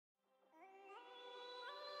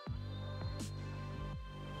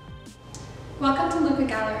Welcome to Luca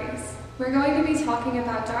Galleries. We're going to be talking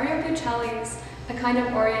about Dario Bucheli's A Kind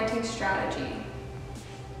of Orienting Strategy.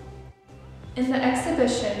 In the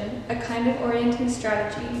exhibition, A Kind of Orienting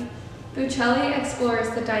Strategy, Bucheli explores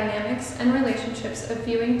the dynamics and relationships of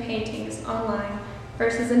viewing paintings online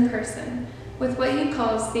versus in person, with what he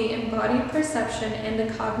calls the embodied perception and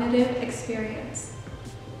the cognitive experience.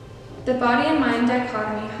 The body and mind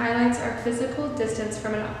dichotomy highlights our physical distance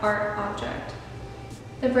from an art object.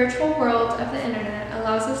 The virtual world of the internet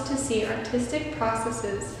allows us to see artistic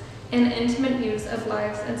processes and intimate views of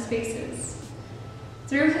lives and spaces.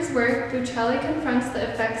 Through his work, Bucheli confronts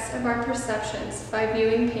the effects of our perceptions by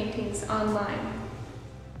viewing paintings online.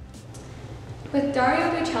 With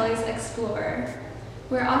Dario Bucheli's Explorer,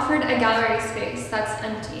 we're offered a gallery space that's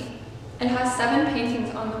empty. It has 7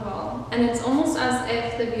 paintings on the wall, and it's almost as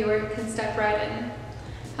if the viewer can step right in.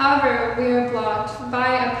 However, we are blocked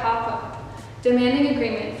by a pop-up demanding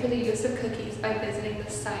agreement for the use of cookies by visiting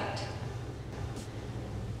this site.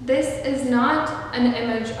 This is not an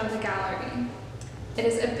image of the gallery. It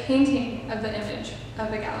is a painting of the image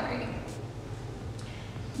of the gallery.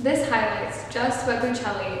 This highlights just what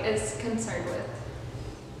Bucheli is concerned with.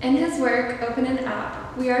 In his work, Open an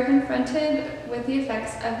App, we are confronted with the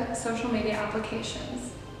effects of social media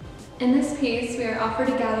applications. In this piece, we are offered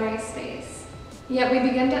a gallery space, yet we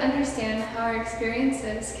begin to understand how our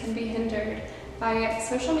experiences can be hindered by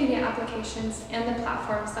social media applications and the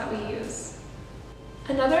platforms that we use.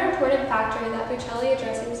 Another important factor that Bucheli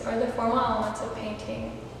addresses are the formal elements of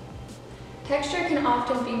painting. Texture can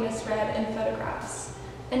often be misread in photographs,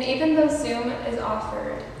 and even though Zoom is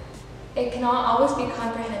offered, it cannot always be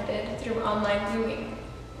comprehended through online viewing.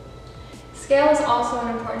 Scale is also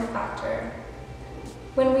an important factor.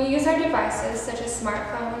 When we use our devices, such as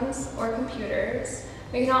smartphones or computers,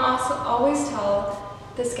 we cannot also always tell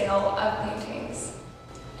the scale of paintings.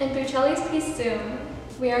 In Bucheli's piece Zoom,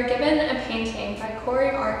 we are given a painting by Cory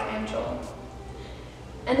Archangel.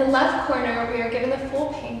 In the left corner, we are given the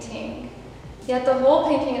full painting, yet the whole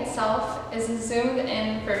painting itself is a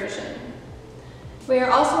zoomed-in version. We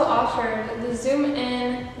are also offered the zoom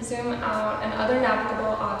in, zoom out, and other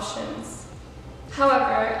navigable options.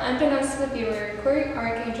 However, unbeknownst to the viewer, Cory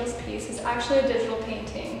Archangel's piece is actually a digital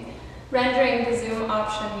painting, rendering the zoom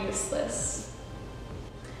option useless.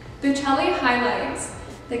 Bucheli highlights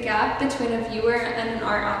the gap between a viewer and an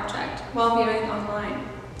art object while viewing online,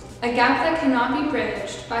 a gap that cannot be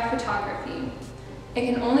bridged by photography.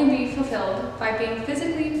 It can only be fulfilled by being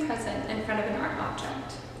physically present in front of an art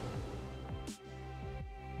object.